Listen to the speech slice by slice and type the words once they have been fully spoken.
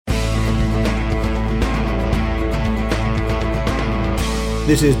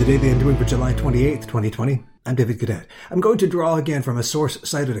This is the Daily Undoing for July 28th, 2020. I'm David Cadet. I'm going to draw again from a source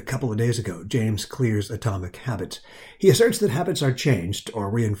cited a couple of days ago, James Clear's Atomic Habits. He asserts that habits are changed or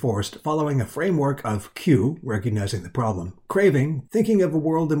reinforced following a framework of cue, recognizing the problem, craving, thinking of a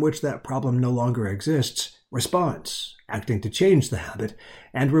world in which that problem no longer exists, response, acting to change the habit,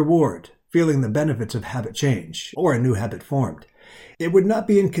 and reward, feeling the benefits of habit change or a new habit formed. It would not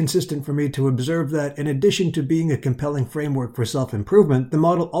be inconsistent for me to observe that, in addition to being a compelling framework for self-improvement, the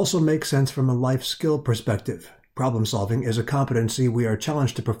model also makes sense from a life skill perspective. Problem solving is a competency we are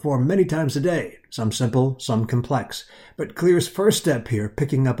challenged to perform many times a day, some simple, some complex. But Clear's first step here,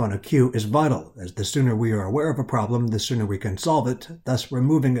 picking up on a cue, is vital, as the sooner we are aware of a problem, the sooner we can solve it, thus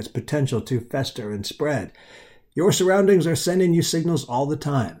removing its potential to fester and spread. Your surroundings are sending you signals all the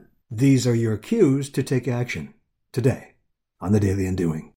time. These are your cues to take action. Today, on the Daily Undoing.